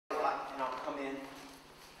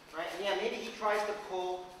tries to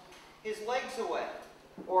pull his legs away.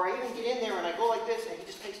 Or I even get in there and I go like this and he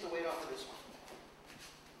just takes the weight off of this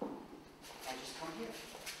one. I just come here.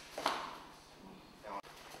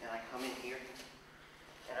 And I come in here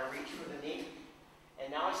and I reach for the knee.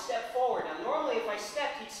 And now I step forward. Now normally if I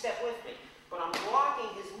stepped, he'd step with me. But I'm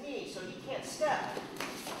blocking his knee so he can't step.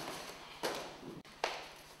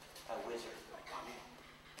 I wizard. I come in.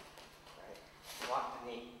 Right? Block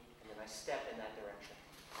the knee. And then I step in that direction.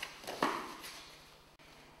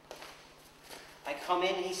 I come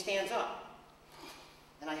in and he stands up.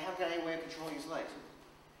 And I haven't got any way of controlling his legs.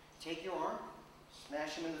 Take your arm,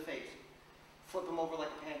 smash him in the face. Flip him over like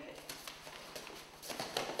a pancake.